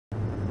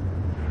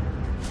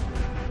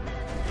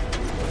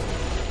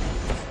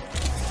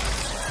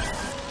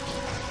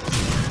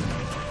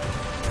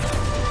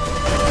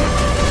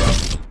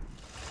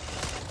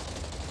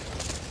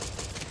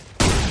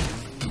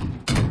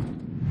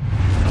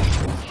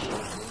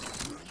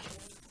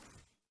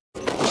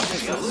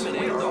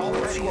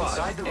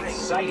inside the ring.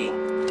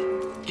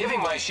 Exciting.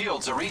 Giving my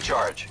shields a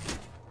recharge.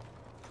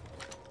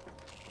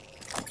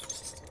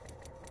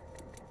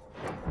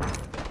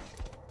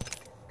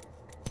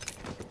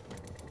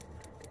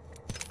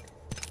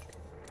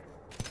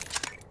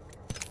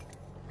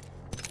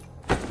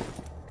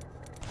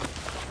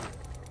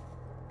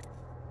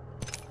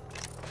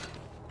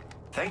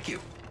 Thank you.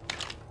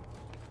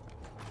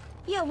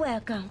 You're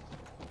welcome.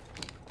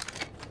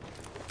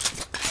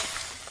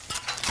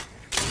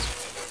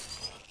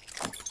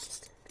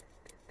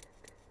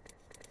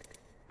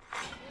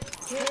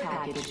 Care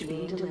package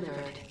being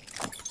delivered.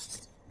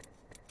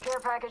 Care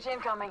package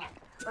incoming.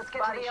 Let's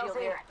get to the shield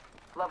here.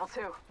 Level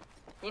 2.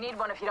 You need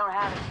one if you don't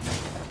have it.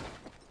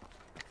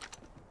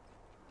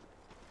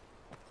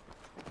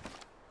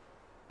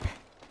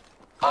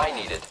 I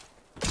need it.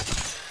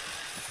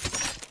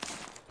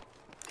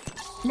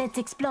 Let's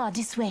explore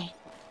this way.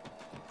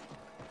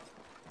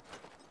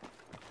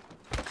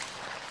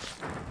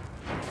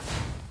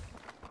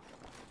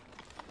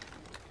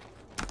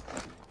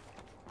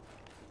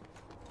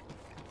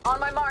 On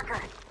my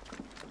marker.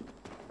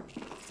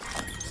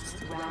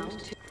 Round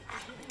 2.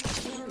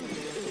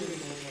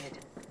 Eliminated.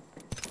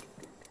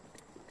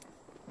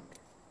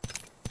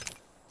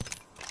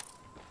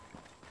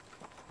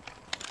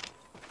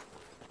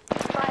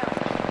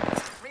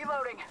 Firing.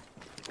 Reloading.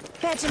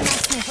 Catching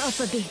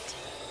myself up a bit.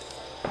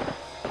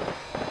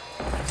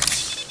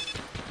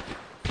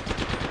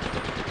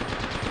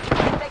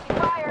 Taking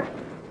fire.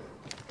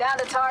 Down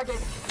to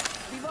target.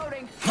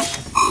 Reloading.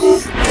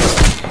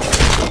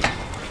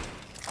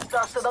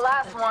 Stuff to the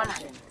last one.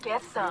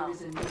 Get some.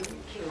 There is a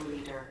new kill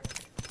leader.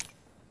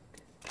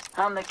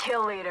 I'm the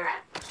kill leader.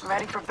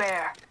 Ready for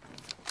bear.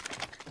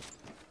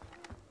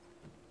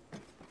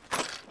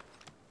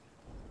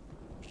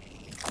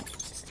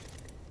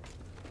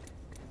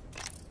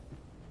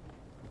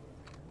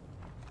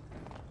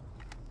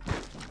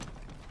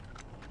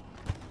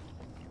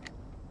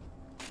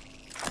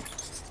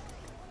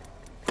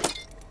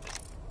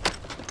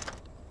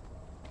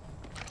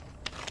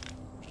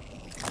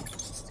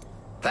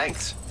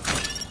 Thanks.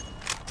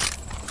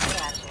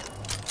 Gotcha.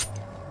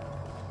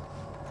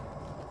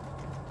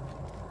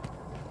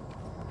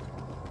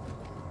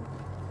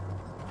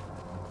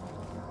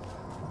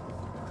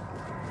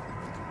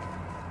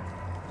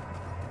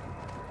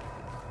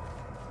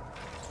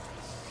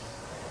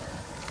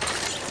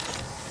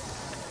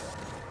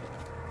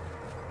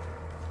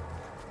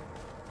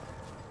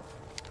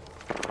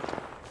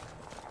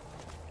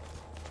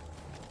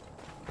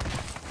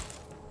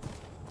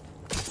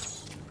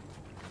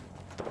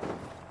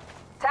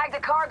 Tag the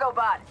cargo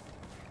bot.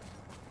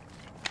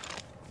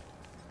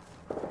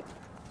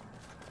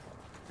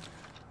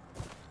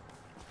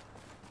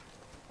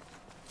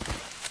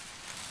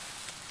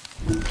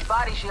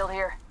 Body shield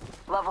here.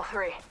 Level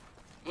 3.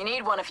 You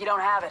need one if you don't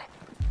have it.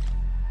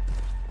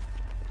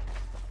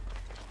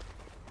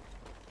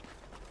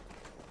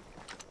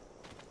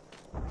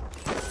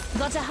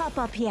 Got a hop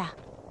up here.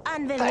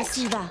 Anvil Thanks.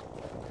 receiver.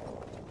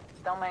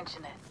 Don't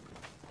mention it.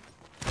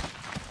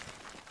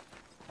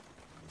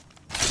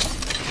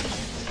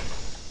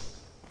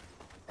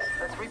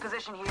 Let's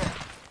reposition here.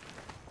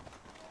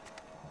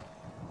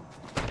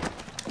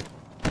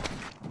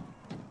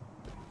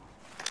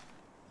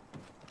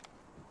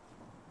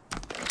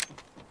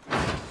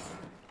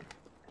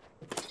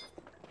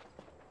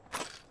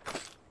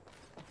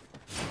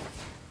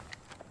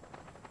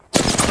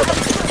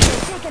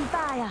 Taking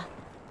fire.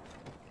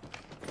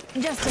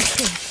 Just a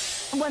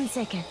sec. 1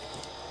 second.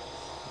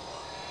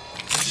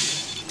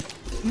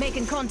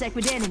 Making contact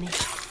with enemy.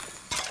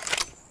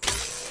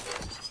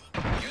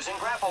 Using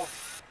grapple.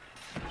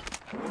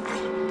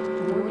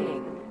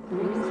 Warning.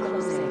 Ring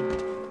closing.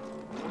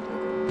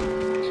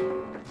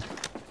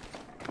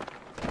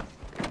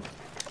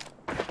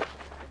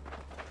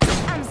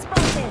 I'm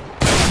spotted.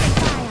 Taking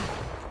fire.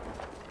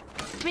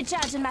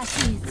 Recharging my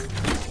shields.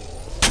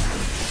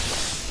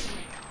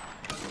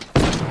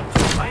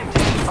 I am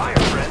taking fire,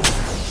 friend.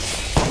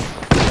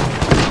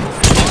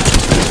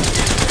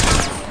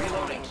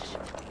 Reloading.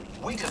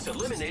 We just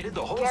eliminated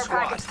the whole Care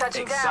squad. package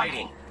touching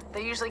Exciting. down.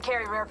 They usually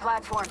carry rare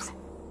platforms.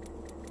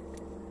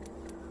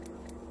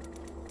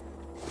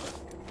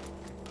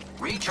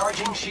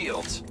 Recharging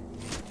shields.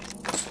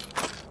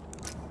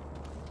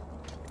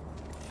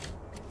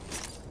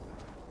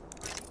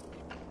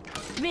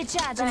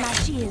 Recharging my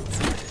shields.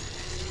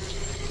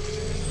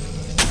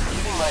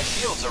 Giving my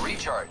shields a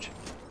recharge.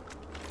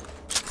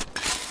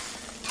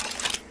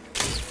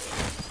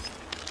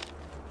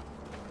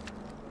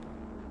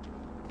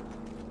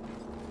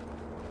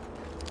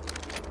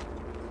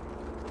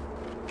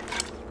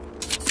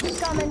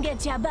 Come and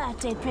get your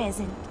birthday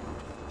present.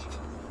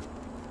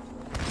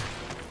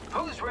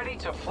 Who's ready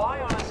to fly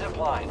on a zip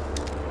line?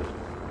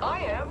 I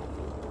am.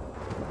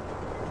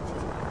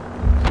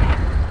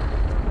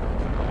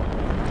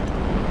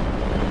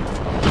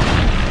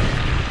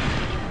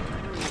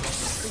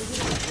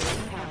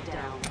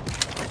 Countdown.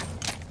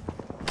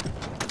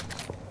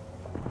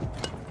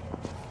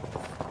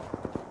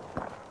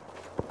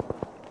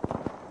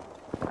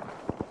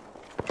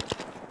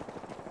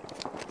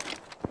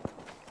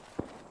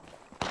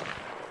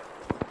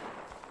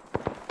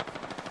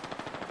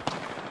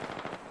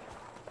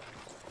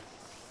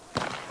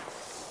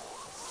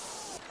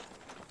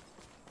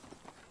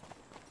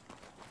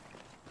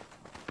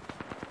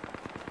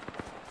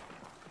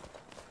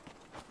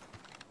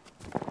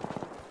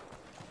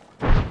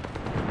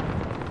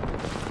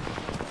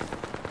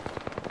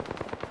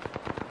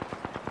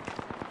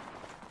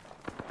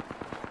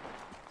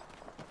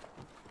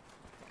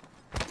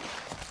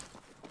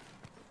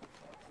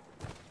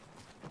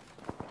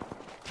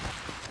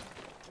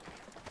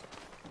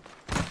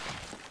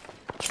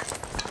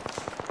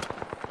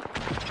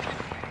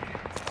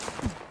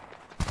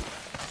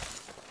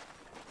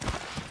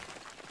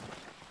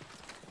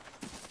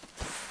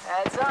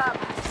 Heads up.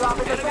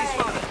 Dropping the Enemy bang.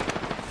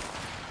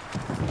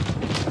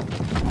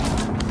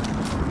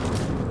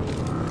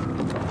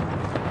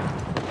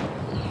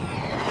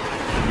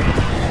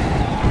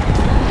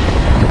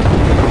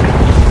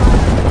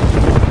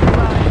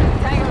 spotted.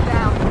 Tango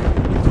down.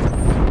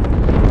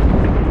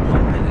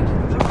 1 minute.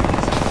 The ring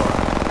is over.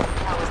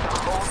 That was the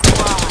whole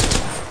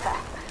squad.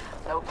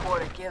 No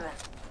quarter given.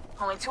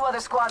 Only 2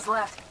 other squads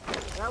left.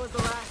 That was the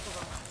last of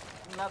them.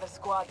 Another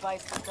squad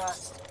bites the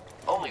dust.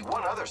 Only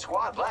 1 other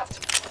squad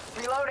left.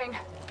 Reloading.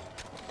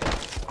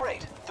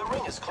 Great. The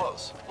ring is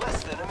close.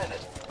 Less than a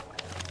minute.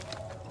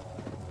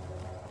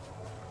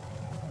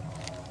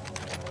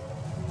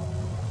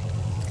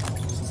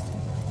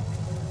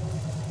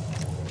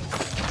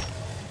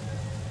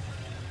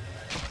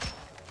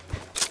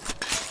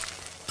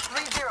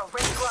 Ring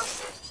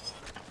close.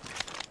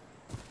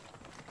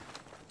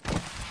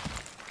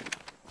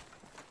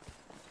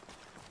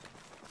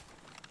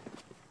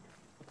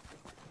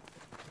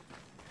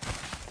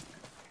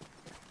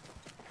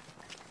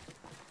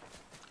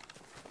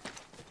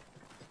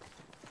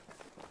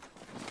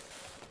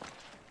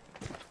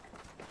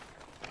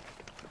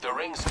 The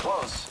ring's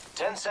close.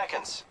 10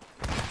 seconds.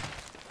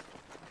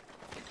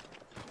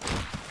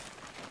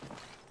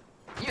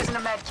 Using a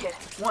med kit.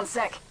 1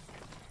 sec.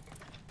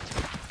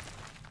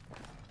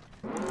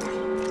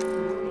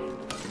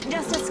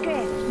 Just a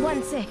scrape.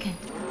 1 second.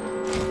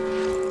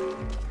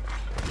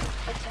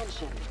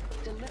 Attention.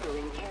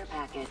 Delivering care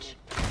package.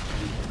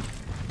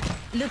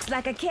 Looks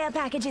like a care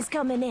package is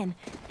coming in.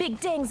 Big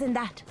things in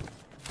that.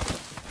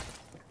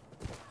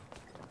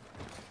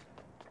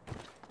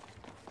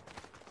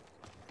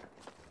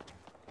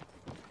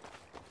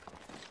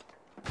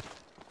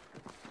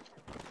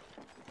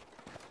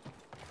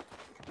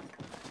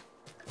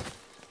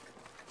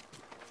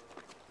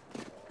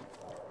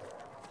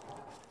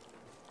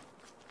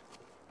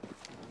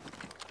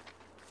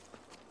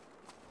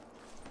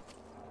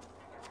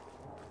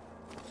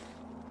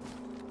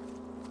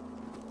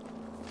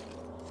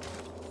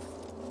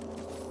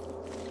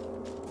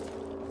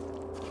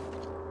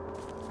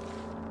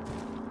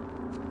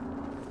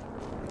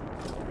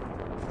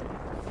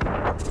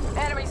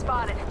 Enemy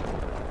spotted.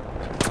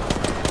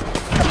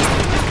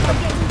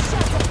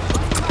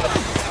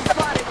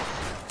 Spotted.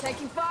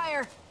 Taking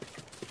fire.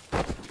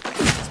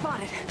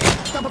 Spotted.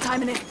 Double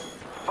timing it.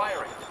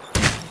 Firing.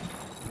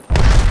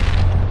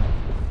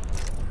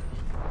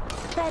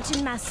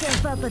 Patching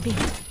myself up a bit.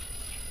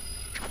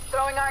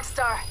 Throwing Arc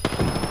Star.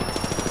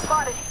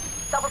 Spotted.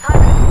 Double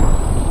timing it.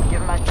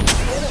 Give him my... The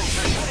enemies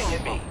are shooting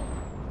at me.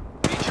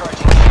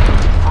 Recharging.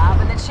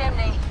 Up in the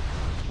chimney.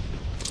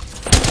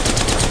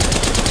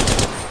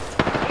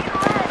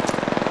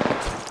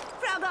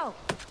 Froggo!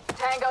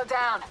 Tango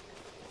down.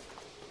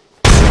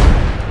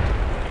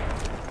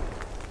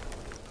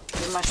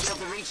 Give my shield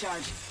to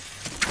recharge.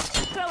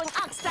 Throwing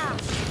ox down.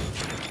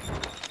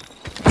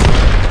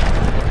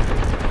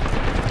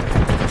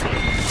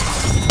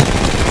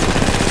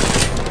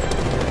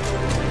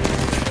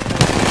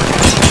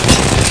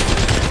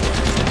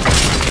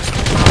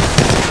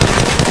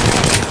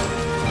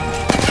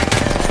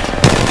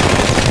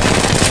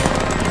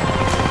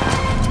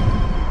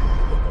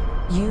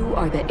 You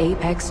are the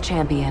Apex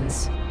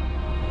Champions.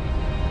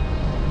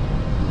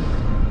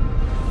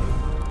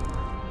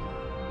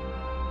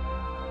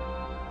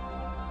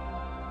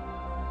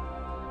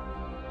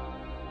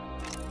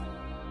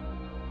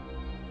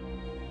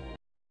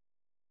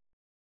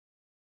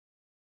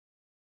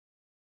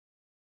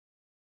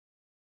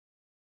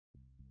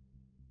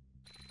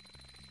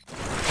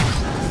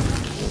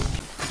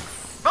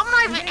 I'm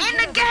not even in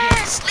the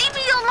gas! Leave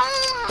me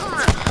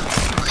alone!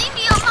 Leave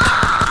me alone!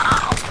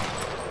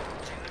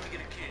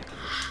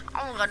 I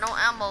don't got no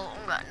ammo. I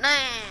don't got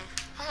nothing.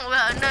 I don't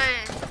got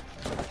nothing.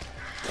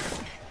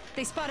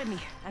 They spotted me.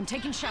 I'm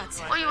taking shots.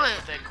 Where you at? I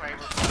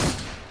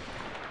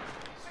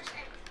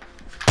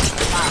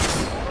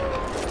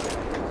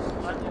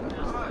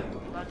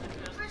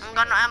don't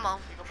got no ammo.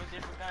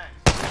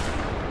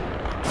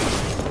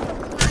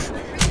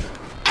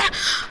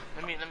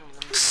 Let me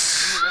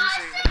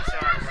show you.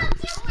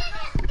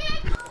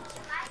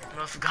 I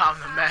forgot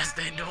the mask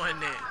they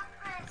doing it.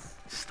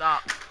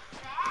 Stop.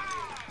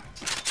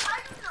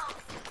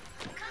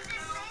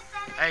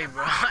 Hey,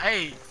 bro.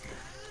 Hey,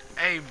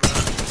 bro.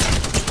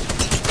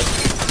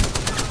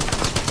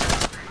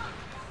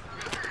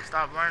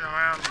 Stop running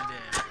around me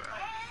then,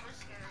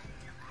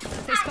 bro.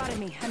 They spotted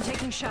me. I'm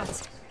taking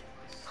shots.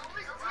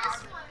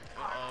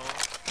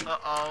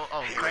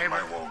 Oh, Kraber.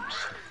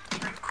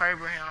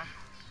 Kraber him.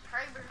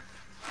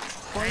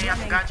 Hey, I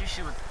forgot you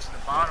shoot to the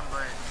bottom,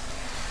 but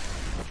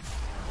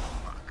oh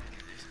my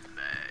goodness, this is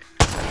bad.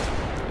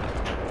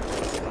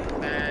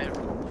 Bad,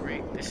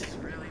 Rick. This is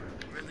really,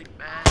 really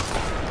bad.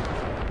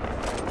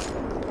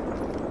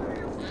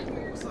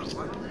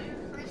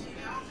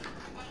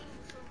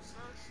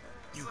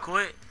 You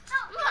quit?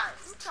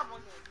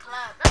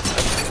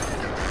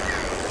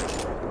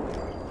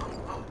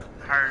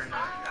 Heard.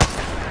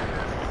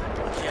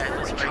 Yeah,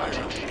 this right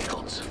here.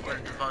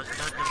 What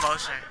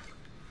devotion?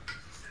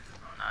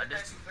 Nah,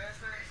 this.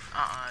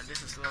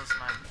 This is slow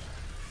sniper.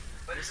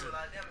 This is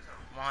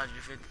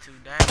 152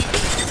 damage.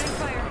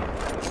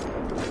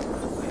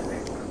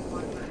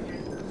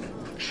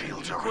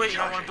 Shields You are quit? You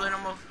don't want to recharging. play no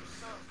more?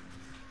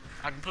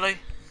 I can play.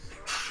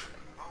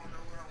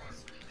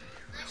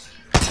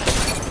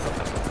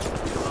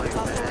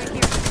 Hostile right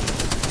here.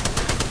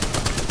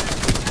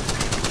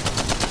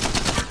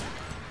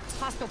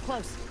 Hostile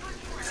close.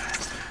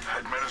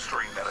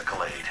 Administering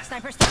medical aid.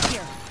 Sniper stuck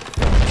here.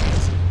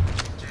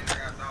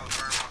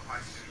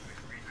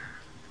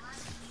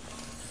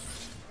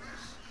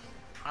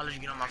 I'll let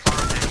you get on my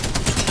phone.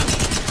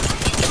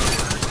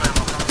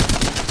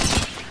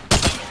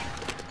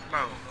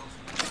 Bro.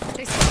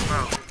 They spotted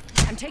Bro.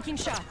 me. I'm taking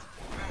shot.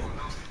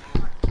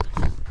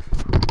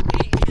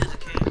 He is a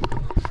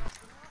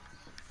kid.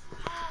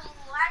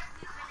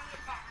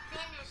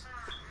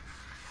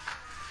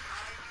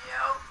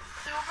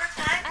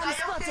 I'm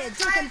spotted.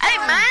 Taking Hey,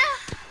 fire. man.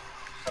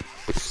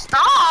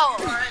 Stop.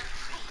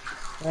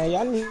 Man,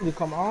 y'all need to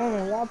come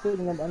on. Y'all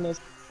putting up on this.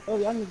 Oh,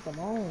 y'all need to come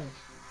on.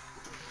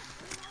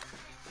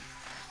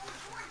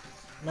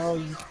 No,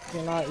 you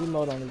cannot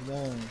emote on this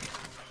game.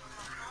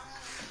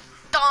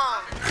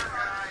 Dumb.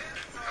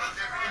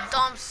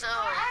 Dumb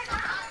self.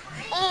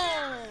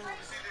 Ooh.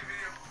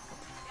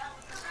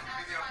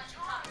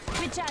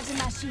 Recharging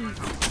my shield.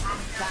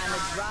 Time to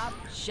drop,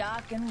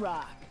 shock, and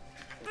rock.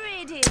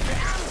 British,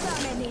 I'm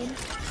coming in.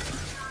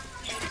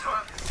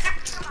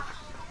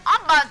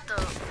 I'm about to.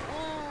 Ooh.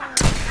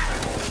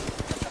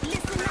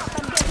 Listen up,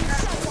 I'm getting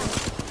shot at.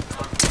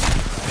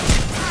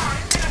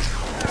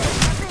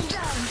 Bring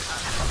down.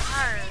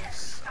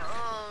 Nice.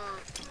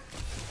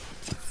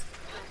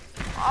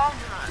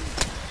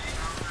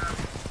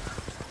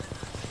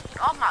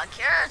 Oh my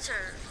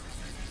character.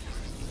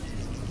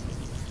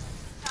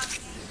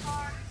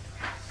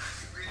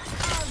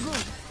 Oh,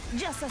 good.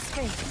 Just a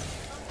spray.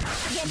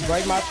 Getting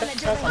Break my some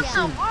damage chest, over I'm here.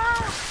 shooting.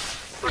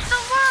 What the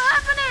world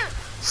happening?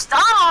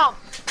 Stop!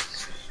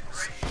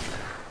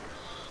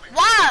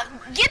 Why?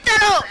 Get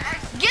that up!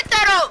 Get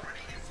that up!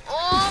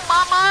 Oh,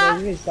 Bro, mama!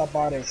 you need to stop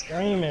all that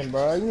screaming,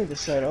 bro. You need to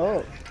shut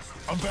up.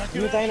 I'm back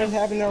Anything that's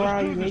happening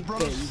around you, need to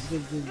brothers.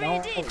 just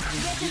don't. British, getting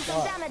Just some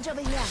stop. damage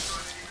over here.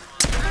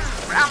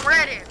 I'm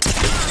ready.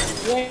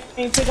 You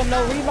ain't pick up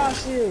no rebound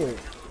shield.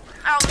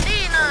 I don't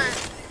need none.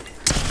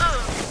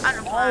 I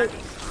just blind.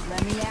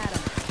 Let me at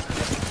him.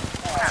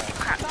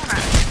 Crap.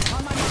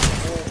 On my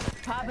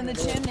mark. Pop in the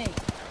chimney.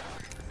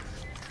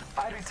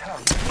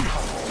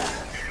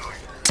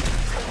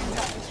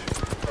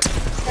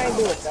 Can't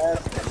do it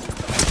fast.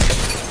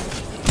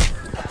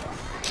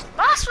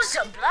 Boss was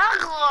a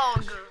black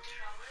log.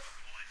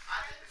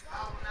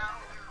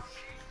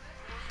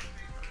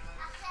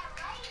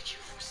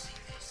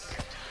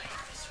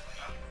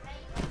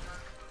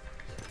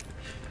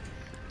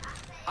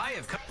 I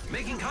have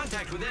making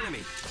contact with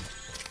enemy.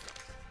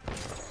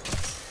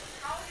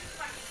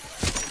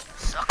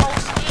 Suck on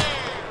skin.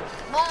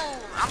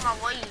 Move. I'm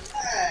gonna wait.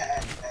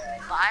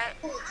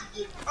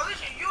 Bye.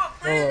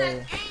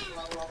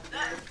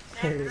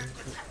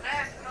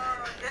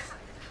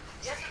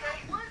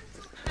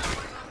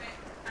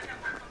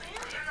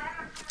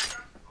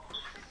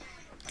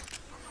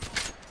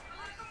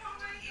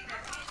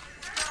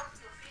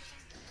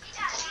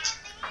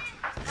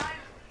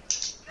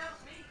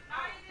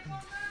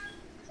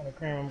 Trying to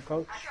cream him,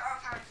 coach.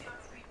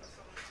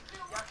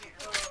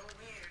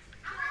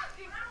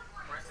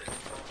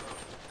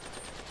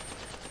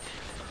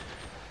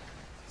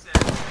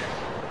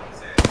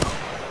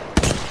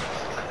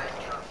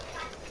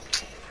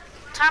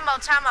 Time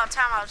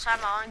out.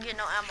 I don't get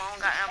no ammo. I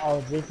don't got ammo. I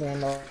was just in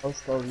no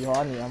scope. You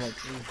hard, I need ammo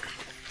too.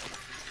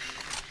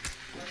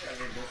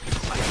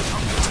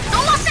 No,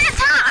 I said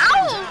time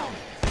out.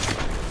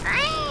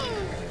 Dang.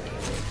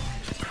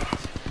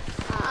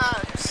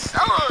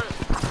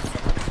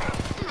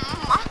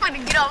 I'm about to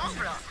get up. I'm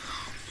about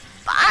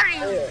to body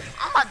you.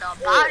 I'm about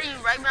to body you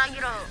right when I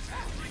get up.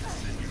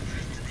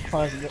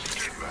 Punch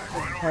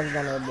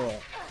on that boy.